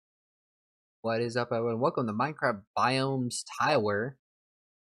What is up, everyone? Welcome to Minecraft Biomes Tower.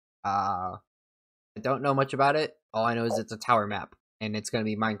 I don't know much about it. All I know is it's a tower map, and it's gonna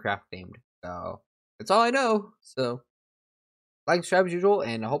be Minecraft themed. So that's all I know. So like, subscribe as usual,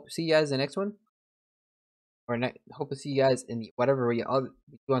 and I hope to see you guys in the next one. Hope to see you guys in the whatever we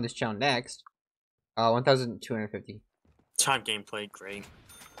do on this channel next. 1,250. Time gameplay, great.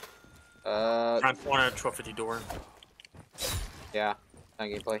 Round 1250 door. Yeah.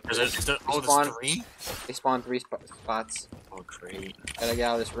 Gameplay. There's 3? They spawn 3 spots. Oh, great. Gotta get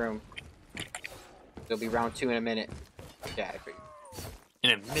out of this room. It'll be round 2 in a minute. Yeah, I figured. In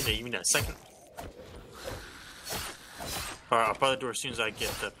a minute? You mean a second? Alright, I'll buy the door as soon as I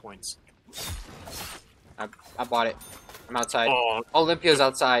get the points. I bought it. I'm outside. Oh. Olympia's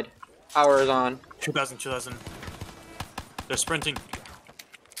outside. Power is on. 2000. They're sprinting.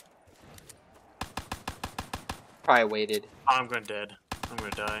 Probably waited. I'm going dead. I'm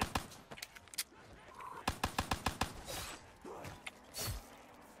gonna die.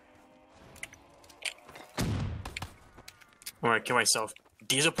 Alright, kill myself.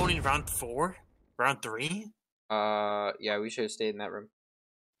 Diesel pony in round 4? Round 3? Yeah, we should have stayed in that room.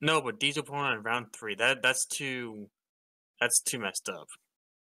 No, but diesel pony in round 3. That's too messed up.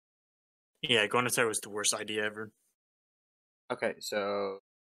 Yeah, going to tower was the worst idea ever. Okay, so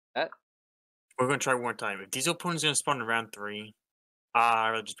that we're gonna try one more time. If diesel pony's gonna spawn in round 3, I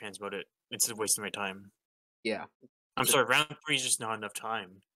really just pans about it. It's a waste of my time. Yeah. I'm sorry, round 3 is just not enough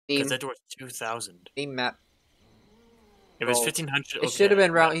time. Because that door is 2,000. Team map. If it's 1,500, it should have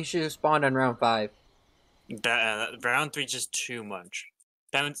been round. He should have spawned on round 5. Round 3 is just too much.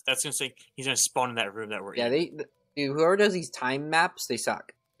 That's gonna say he's gonna spawn in that room that we're in. Yeah, dude, whoever does these time maps, they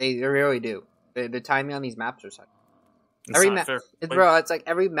suck. They really do. The timing on these maps are suck. Every map, bro. It's like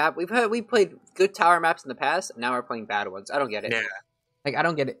every map we played good tower maps in the past. And now we're playing bad ones. I don't get it. Yeah. Like I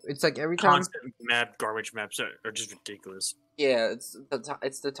don't get it. It's like every time. Constant garbage maps are just ridiculous. Yeah, it's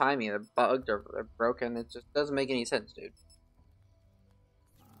the timing. They're bugged or they're broken. It just doesn't make any sense, dude.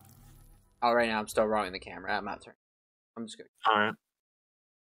 Oh, right now I'm still rolling the camera. I'm not turning. I'm just gonna. All right.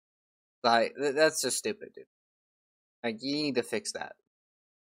 Like that's just stupid, dude. Like you need to fix that.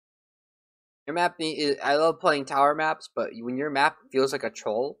 Your map I love playing tower maps, but when your map feels like a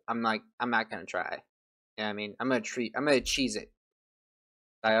troll, I'm not gonna try. Yeah, I mean, I'm gonna cheese it.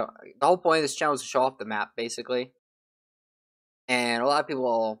 The whole point of this channel is to show off the map, basically. And a lot of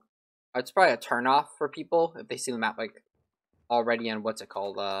people, it's probably a turn off for people if they see the map like already on what's it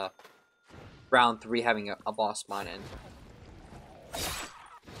called, round 3 having a boss spawn in.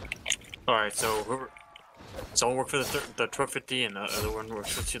 All right, so one work for the 1250 and the other one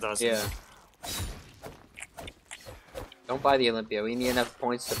works for 2,000. Yeah. Don't buy the Olympia. We need enough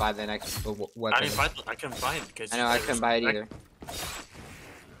points to buy the next weapon. I couldn't buy it because I know I couldn't buy it either.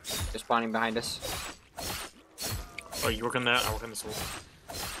 They're spawning behind us. Oh, you work on that? I work on this hole.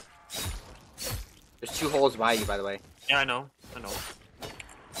 There's 2 holes by you, by the way. Yeah, I know.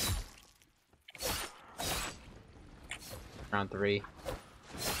 Round 3.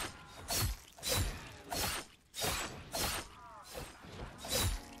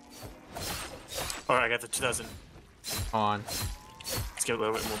 Alright, I got the 2,000. On. Let's get a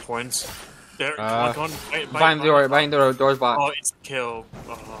little bit more points. There, come on. Behind the door, door's blocked. Oh, it's kill.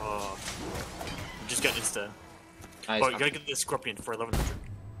 Oh. Just got insta. Nice. Oh, you gotta get the scorpion for 1,100.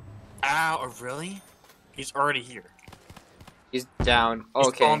 Ow, oh, really? He's already here. He's down. Oh,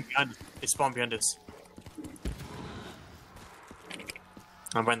 okay. He spawned behind us.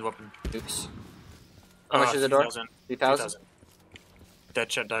 I'm buying the weapon. Oops. How much is the door? 3,000? That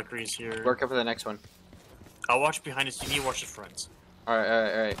chat Dockery's here. Work up for the next one. I'll watch behind us. You need to watch the fronts.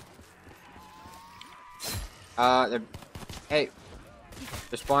 Alright. Hey.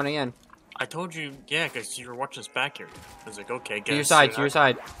 They're spawning in. I told you, yeah, because you were watching us back here. I was like, okay, guys. To your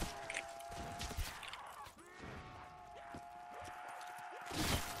side.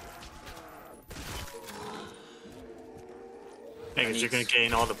 Yeah, because you're gonna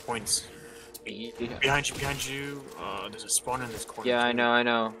gain all the points. Yeah. Behind you. There's a spawn in this corner. Yeah, I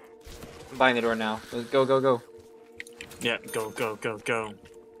know. I'm buying the door now. Let's go. Yeah, go.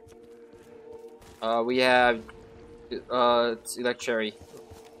 We have it's electuary.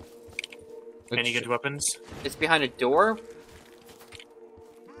 Any good weapons? It's behind a door?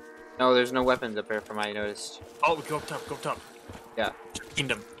 No, there's no weapons up here from what I noticed. Oh, go up top. Yeah.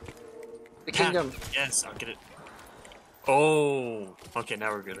 Kingdom. The kingdom. Yes, I'll get it. Oh, okay,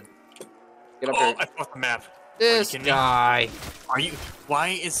 now we're good. Get up here. I bought the map. This guy. Why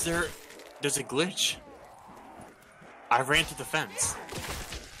is there's a glitch? I ran through the fence.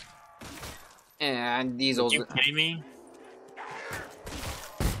 And diesels. Are you kidding me?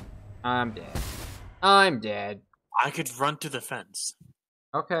 I'm dead. I'm dead. I could run to the fence.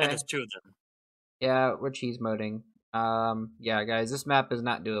 And Okay. there's two of them. Yeah, we're cheese moding. Yeah, guys, this map is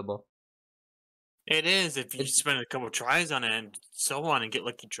not doable. It is if you spend a couple tries on it and so on and get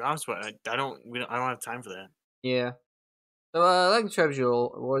lucky drops, but I don't have time for that. Yeah. So, like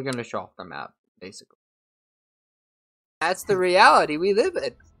Trebjul, we're gonna show off the map, basically. That's the reality we live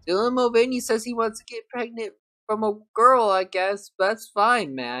in. Dylan Mulvaney says he wants to get pregnant from a girl, I guess. That's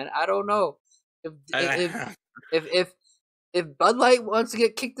fine, man. I don't know. If Bud Light wants to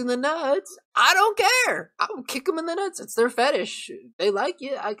get kicked in the nuts, I don't care. I'll kick them in the nuts. It's their fetish. They like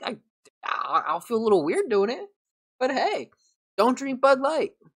it. I'll feel a little weird doing it. But hey, don't drink Bud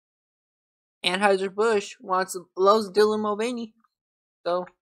Light. Anheuser-Busch loves Dylan Mulvaney. So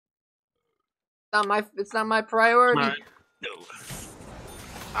it's not my priority. No.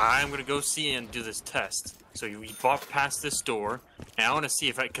 I'm gonna go see and do this test. So we walk past this door, and I want to see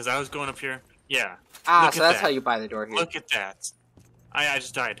if because I was going up here. Yeah. So that's how you buy the door here. Look at that. I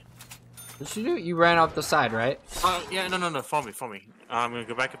just died. What you do? You ran off the side, right? Yeah, no. Follow me. I'm gonna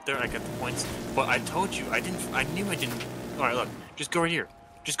go back up there. I got the points. But I told you, I knew I didn't. All right, look. Just go right here.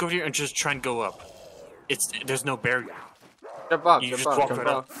 Just go here and just try and go up. There's no barrier. Jump up. You Jump just up. walk Jump right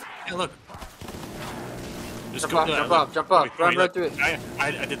up. up. Yeah, look. Jump up. Jump up. Run right through it.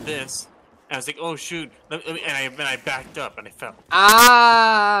 I did this. And I was like, oh shoot, and I backed up and I fell.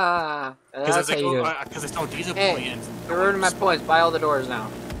 Because I was like, because I saw Diesel pointing. You're ruining my points. Buy all the doors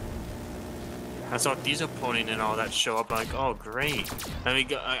now. I saw Diesel pointing and all that show up. I'm like, oh great. Let me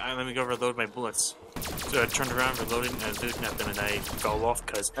go reload my bullets. So I turned around, reloaded, and I was looking at them, and I fell off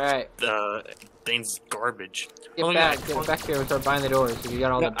because the thing's garbage. Get back here and start buying the doors. So you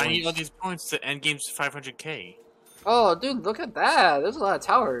got all the points. I need all these points. The end game's 500k. Oh, dude, look at that. There's a lot of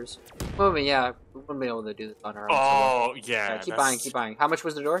towers. Well, I mean, yeah, we wouldn't be able to do this on our own. Oh, yeah. Keep buying. How much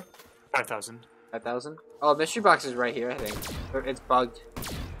was the door? 5,000. 5,000? Oh, mystery box is right here, I think. It's bugged.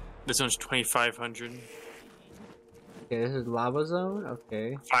 This one's 2,500. Okay, this is lava zone.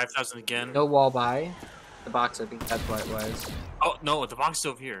 Okay. 5,000 again. No wall buy. The box, I think that's what it was. Oh, no, the box is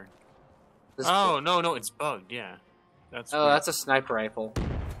over here. No, it's bugged, yeah. That's weird. That's a sniper rifle.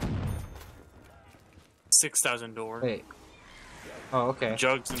 6,000 door. Wait. Oh, okay.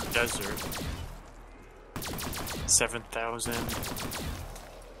 Jugs in the desert. 7,000.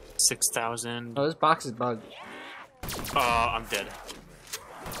 6,000. Oh, this box is bugged. I'm dead.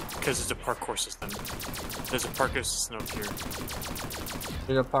 Because there's a parkour system. There's a parkour system over here.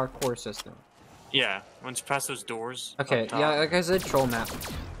 There's a parkour system. Yeah, once you pass those doors. Okay, yeah, like I said, troll map.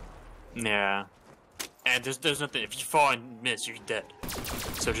 Yeah. And there's nothing. If you fall and miss, you're dead.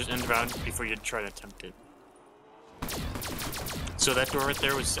 So just end the round before you try to attempt it. So that door right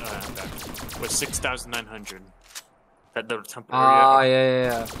there was 6,900. That little temple area. Oh,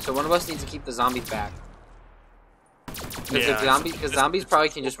 yeah. So one of us needs to keep the zombies back. Because zombies probably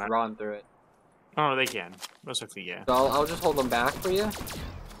can just run through it. Oh, they can. Most likely, yeah. So I'll just hold them back for you.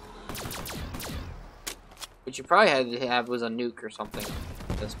 What you probably had to have was a nuke or something.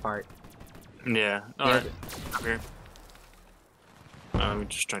 This part. Yeah. Alright. Here. I'm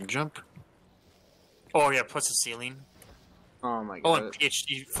just trying to jump. Oh yeah, plus the ceiling. Oh my god. Oh, and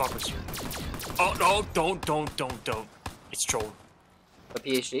PhD floppers here. Oh no! Don't! It's trolled. The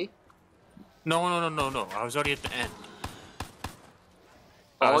PhD? No. I was already at the end.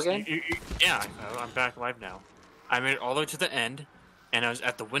 Again? Yeah, I'm back live now. I made it all the way to the end, and I was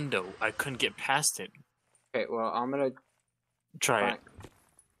at the window. I couldn't get past it. Okay, well, I'm gonna try it.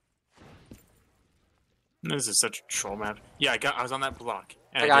 This is such a troll map. Yeah, I was on that block.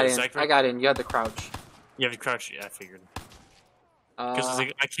 And I got in. You had to crouch. You have to crouch. Yeah, I figured. Because I was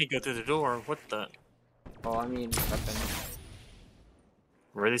like, I can't go through the door. What the? Oh, I mean, weapon.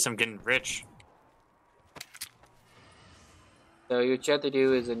 Or at least I'm getting rich. So what you have to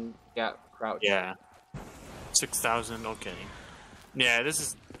do is crouch. Yeah. 6,000. Okay. Yeah, this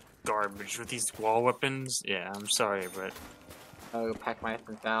is garbage with these wall weapons. Yeah, I'm sorry, but I'll go pack my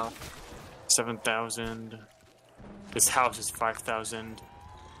effing foul. 7,000. This house is 5,000,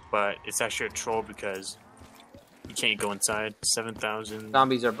 but it's actually a troll because you can't go inside. 7,000.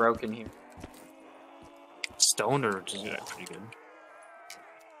 Zombies are broken here. Stoner, which is pretty good.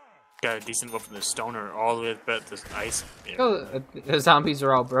 Got a decent weapon, the stoner, all the way but this ice. Yeah. Oh, the zombies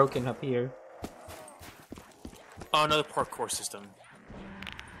are all broken up here. Oh, another parkour system.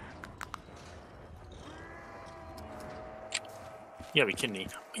 You gotta be kidding me.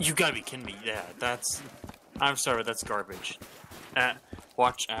 You gotta be kidding me. Yeah, that's... I'm sorry, that's garbage.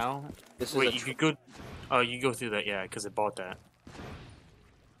 Watch out. Wait, you could go... Oh, you go through that, yeah, because I bought that.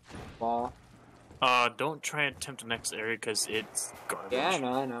 Ball. Don't try and attempt the next area, because it's garbage. Yeah,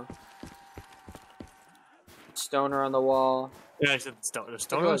 I know. stoner on the wall. Yeah, I said the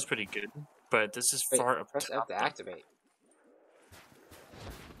stoner was pretty good, but this is far up Press F top. to activate.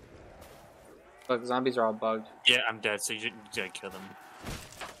 Look, zombies are all bugged. Yeah, I'm dead, so you gotta kill them.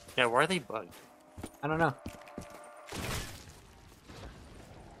 Yeah, why are they bugged? I don't know.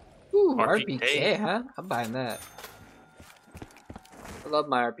 Ooh, RPK. RPK, huh? I'm buying that. I love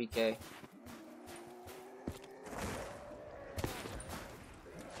my RPK.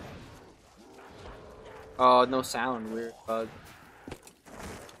 Oh, no sound. Weird bug.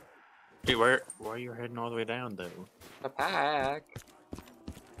 Dude, why are you heading all the way down, though? A pack.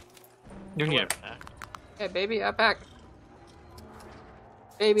 You don't need a pack. Hey, baby, a pack.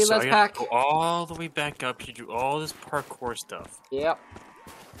 Baby, So let's I pack. go all the way back up. You do all this parkour stuff. Yep.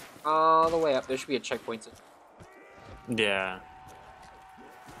 All the way up. There should be a checkpoint. Yeah.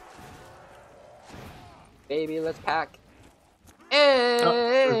 Baby, let's pack. Hey! Oh,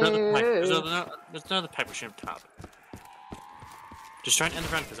 there's another pack machine up top. Just try and end the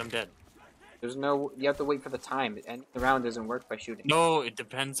round because I'm dead. There's no. You have to wait for the time. And the round doesn't work by shooting. No, it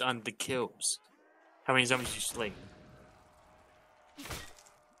depends on the kills. How many zombies you slay.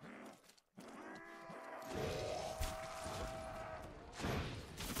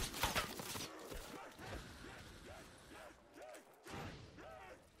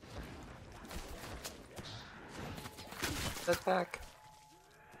 Let's pack.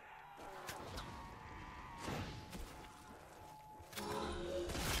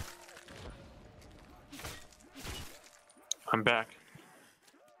 I'm back.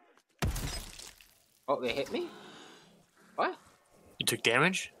 Oh, they hit me? What? You took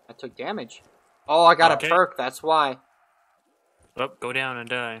damage? I took damage. Oh, I got Okay. a perk, that's why. Oh, go down and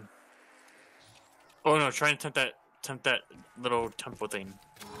die. Oh no, try and tempt that little temple thing.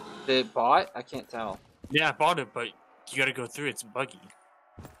 Did it bought? I can't tell. Yeah, I bought it, but you gotta go through. It's buggy.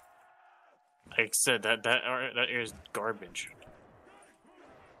 Like I said, that area is garbage.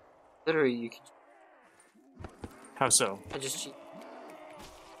 Literally, you can. How so? I just cheat.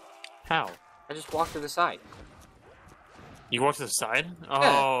 How? I just walk to the side. You walk to the side?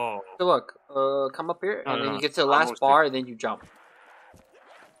 Oh. So look, come up here, and then no, you get to the I'm last almost bar, there. and then you jump.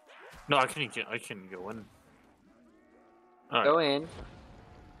 No, I couldn't go in. Alright. Go in,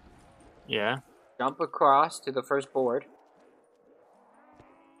 Yeah. jump across to the first board,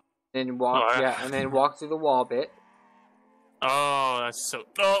 then walk. Oh, Yeah, and then walk through the wall bit, Oh, that's so.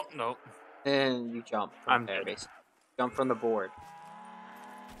 Oh no. then you jump. From I'm there, dead. basically. Jump from the board.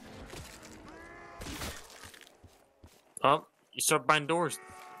 Oh, you start buying doors.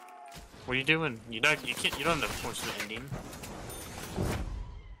 What are you doing? You don't have points for the ending.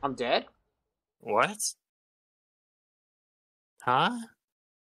 I'm dead. What? Huh?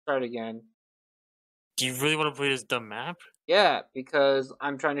 Start again. Do you really want to play this dumb map? Yeah, because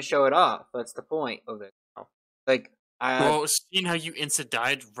I'm trying to show it off. That's the point of it. Like, Well, seeing how you insta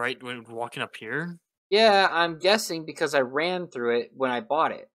died right when walking up here. yeah, I'm guessing because I ran through it when I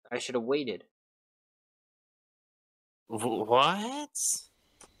bought it. I should have waited. What?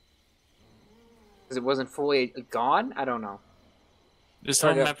 Because it wasn't fully gone? I don't know. This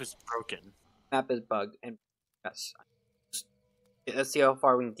whole map is broken. Map is bugged, and yes. Let's see how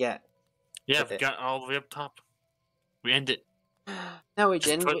far we can get. Yeah, we got all the way up top. We end it. No, we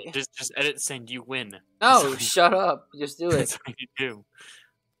didn't. Just edit saying you win. No, shut up. Just do it. That's what you do.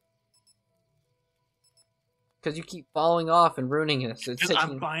 Because you keep falling off and ruining us.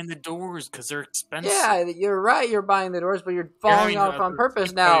 I'm buying the doors because they're expensive. Yeah, you're right. You're buying the doors, but you're falling off on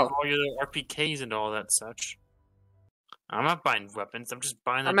purpose now. All your RPKs and all that such. I'm not buying weapons. I'm just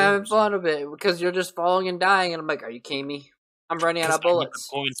buying the I'm doors. having fun of it because you're just falling and dying, and I'm like, are you kidding me? I'm running out of bullets.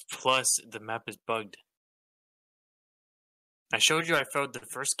 I need the points plus the map is bugged. I showed you I failed the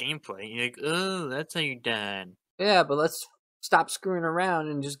first gameplay. You're like, oh, that's how you died. Yeah, but let's stop screwing around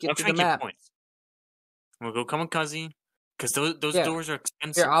and just get to the map. Points. We'll go kamikaze because those doors are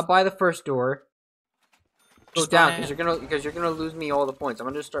expensive. Here, I'll buy the first door. Go down because you're gonna lose me all the points. I'm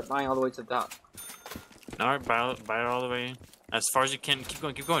gonna just start buying all the way to the top. All right, buy it all the way as far as you can. Keep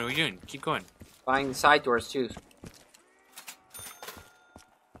going. Keep going. What are you doing? Keep going. Buying the side doors too.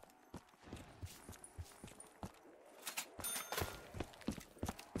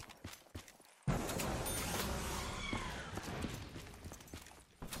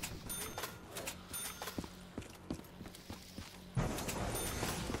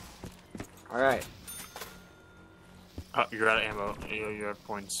 Alright. Oh, you're out of ammo. You're out of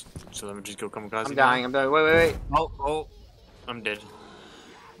points. So let me just go kamikaze. I'm dying. I'm dying. Wait. Oh. I'm dead.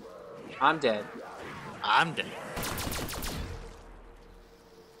 I'm dead. I'm dead.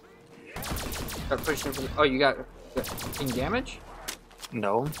 Start pushing from. Oh, you got any damage?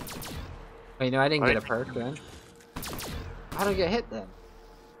 No. Wait, no, I didn't get a perk then. How do I get hit then?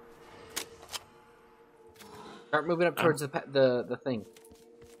 Start moving up towards the thing.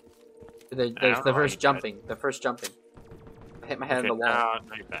 The first jumping. The first jumping. I hit my head on the wall.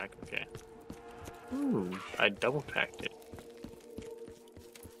 Now you're back. Okay. Ooh, I double packed it.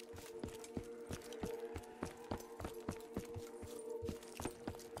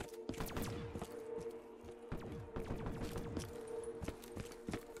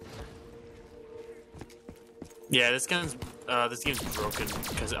 Yeah, this game's broken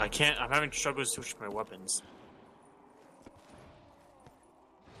because I'm having trouble switching my weapons.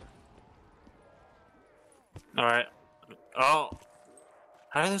 All right. Oh,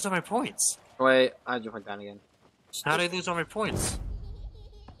 how did I lose all my points? Wait, I just went down again. How did I lose all my points?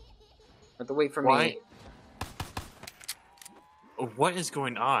 You have to wait for Why? me. What is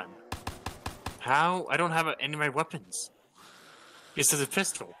going on? How? I don't have any of my weapons. This is a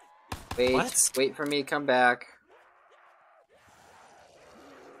pistol. Wait, What? wait for me to come back.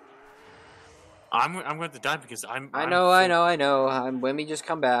 I'm going to die because I know. Let me just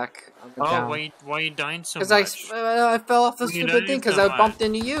come back. Oh, why are you dying so much? Because I fell off the stupid thing because I bumped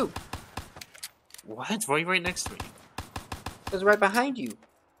into you. What? Why are you right next to me? I was right behind you.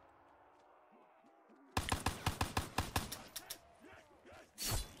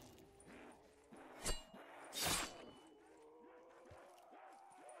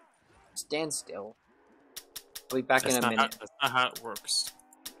 Stand still. I'll be back in a minute. That's not how it works.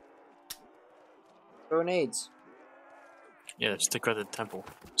 Grenades. Yeah, stick right at the temple.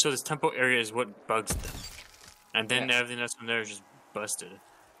 So this temple area is what bugs them. And then everything else from there is just busted.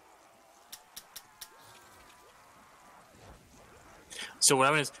 So what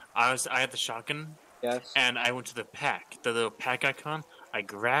happened is, I had the shotgun. Yes. And I went to the pack, the little pack icon. I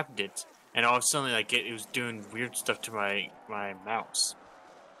grabbed it, and all of a sudden, like it was doing weird stuff to my mouse.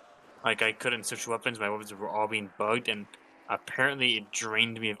 Like I couldn't switch weapons. My weapons were all being bugged, and apparently it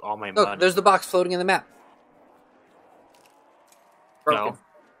drained me of all my money. Look, there's the box floating in the map. Broken. No.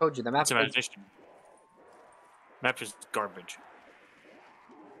 Told you the map's It's a magician. Map is garbage.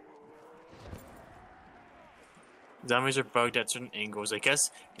 Zombies are bugged at certain angles. I guess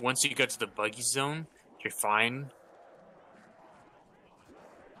once you get to the buggy zone, you're fine.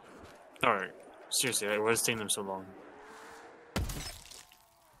 Alright. Seriously, like, what is taking them so long?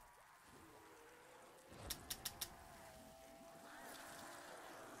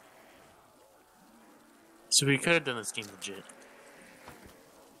 So we could have done this game legit.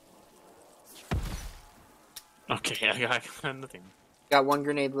 Okay, I got nothing. Got one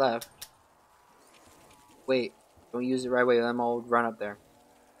grenade left. Wait, don't use it right away. Then I'll run up there.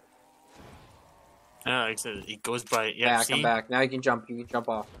 Like I said, it goes by. Yeah, back, see? I'm back. Now you can jump. You can jump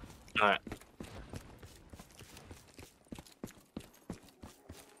off. Alright.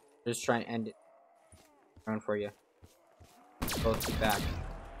 Just try and end it. Run for you. Both be back.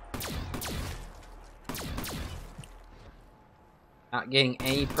 Not getting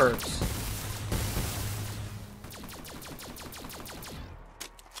any perks.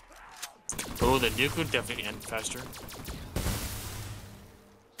 Oh, the nuke would definitely end faster.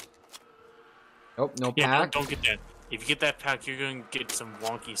 Nope, no Yeah, pack. don't get that. If you get that pack, you're going to get some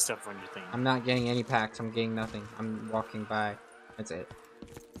wonky stuff on your thing. I'm not getting any packs. I'm getting nothing. I'm walking by. That's it.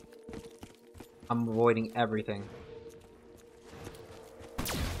 I'm avoiding everything.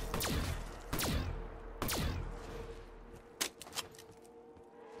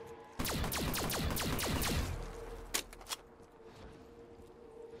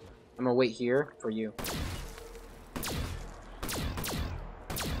 I'm gonna wait here for you.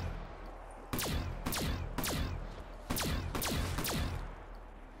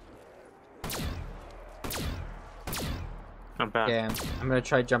 I'm back. Yeah, I'm gonna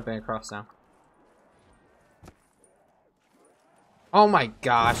try jumping across now. Oh my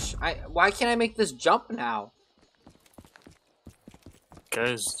gosh! Why can't I make this jump now?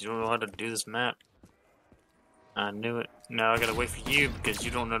 Because you don't know how to do this map. I knew it. Now I gotta wait for you because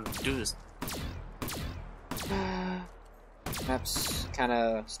you don't know how to do this. Map's kind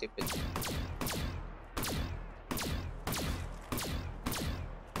of stupid.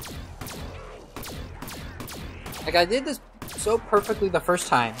 Like I did this so perfectly the first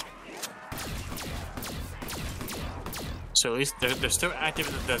time. So at least they're still active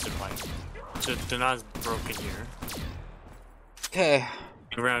in the desert life. So they're not as broken here. Okay.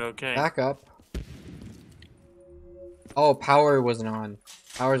 Around okay. Back up. Oh, power wasn't on.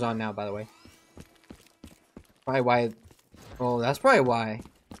 Power's on now, by the way. Probably why. Oh, that's probably why.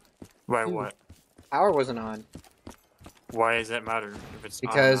 Why what? Power wasn't on. Why does that matter if it's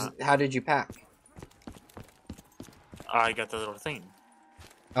Because on or not? how did you pack? I got the little thing.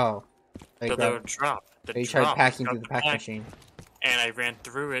 Oh. The little drop. You tried packing through the pack machine. And I ran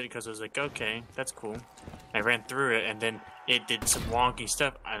through it because I was like, okay, that's cool. I ran through it, and then it did some wonky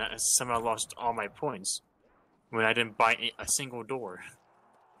stuff, and I somehow lost all my points when I didn't buy a single door.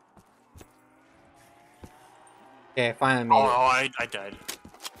 Okay, I finally made it. I died.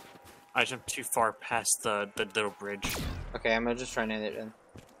 I jumped too far past the little bridge. Okay, I'm gonna just try to end it in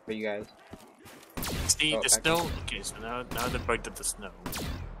for you guys. See, the snow... Okay, so now the bug did the snow.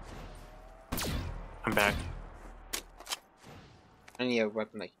 I'm back. I need a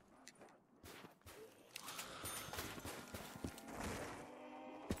weapon like...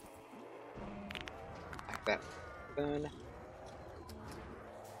 Back that gun.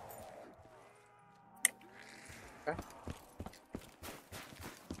 Okay.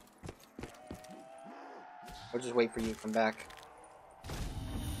 We'll just wait for you to come back.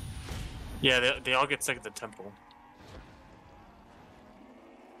 Yeah, they all get stuck at the temple.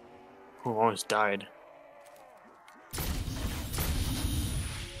 Who almost died.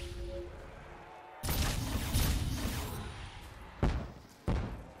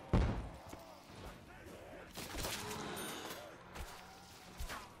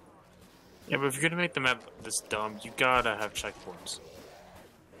 Yeah, but if you're gonna make the map this dumb, you gotta have checkpoints.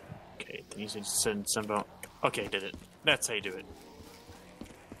 Okay, then you said send some about. Okay, I did it. That's how you do it.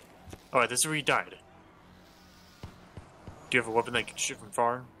 Alright, this is where you died. Do you have a weapon that can shoot from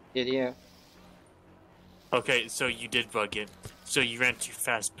far? Yeah. Okay, so you did bug it. So you ran too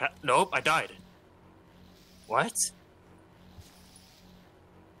fast. Nope, I died. What?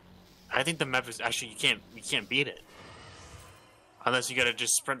 I think the map is actually you can't beat it. Unless you gotta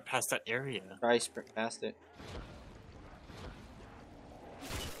just sprint past that area. Try sprint past it.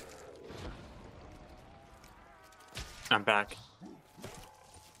 I'm back.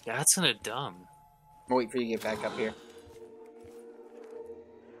 Yeah, that's kinda dumb. I'm gonna wait for you to get back up here.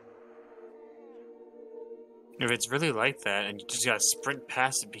 If it's really like that, and you just gotta sprint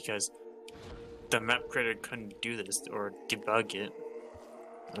past it because the map creator couldn't do this or debug it.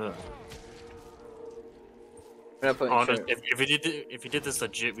 Ugh. Honest, if he did this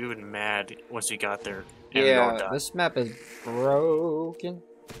legit, we would be mad once we got there. And yeah, this map is broken.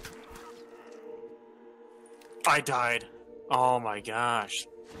 I died. Oh my gosh!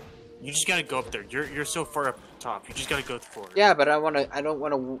 You just gotta go up there. You're so far up top. You just gotta go for it. Yeah, but I don't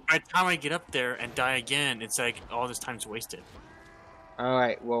wanna. By the time I get up there and die again, it's like all this time's wasted. All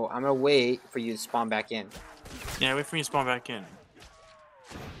right. Well, I'm gonna wait for you to spawn back in. Yeah, wait for me to spawn back in.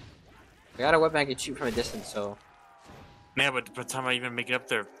 I got a weapon I can shoot from a distance, so. Yeah, but by the time I even make it up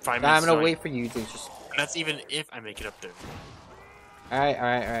there, 5 Nah, minutes. I'm gonna wait for you to just. That's even if I make it up there. All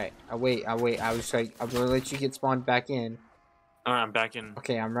right. I'll wait. I was like, I'm gonna let you get spawned back in. Alright, I'm back in.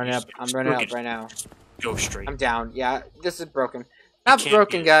 Okay, I'm running up. I'm running up right now. Go straight. I'm down. Yeah, this is broken. Map's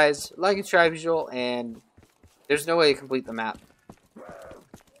broken, guys. Like and try visual, and there's no way to complete the map.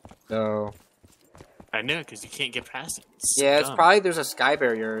 So. I know, because you can't get past it. Yeah, it's probably there's a sky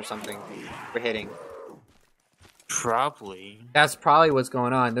barrier or something we're hitting. Probably. That's probably what's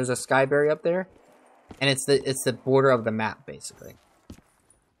going on. There's a sky barrier up there, and it's the border of the map, basically.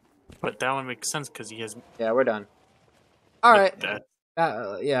 But that one makes sense because he has. Yeah, we're done. All right. That.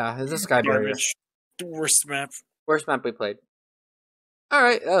 Yeah, there's a sky barrier. The worst map. Worst map we played. All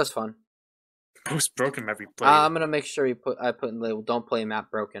right, that was fun. Most broken map we played. I'm gonna make sure I put in the label. Don't play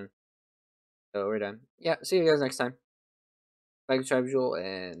map broken. So we're done. Yeah, see you guys next time. Like, subscribe, visual,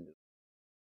 and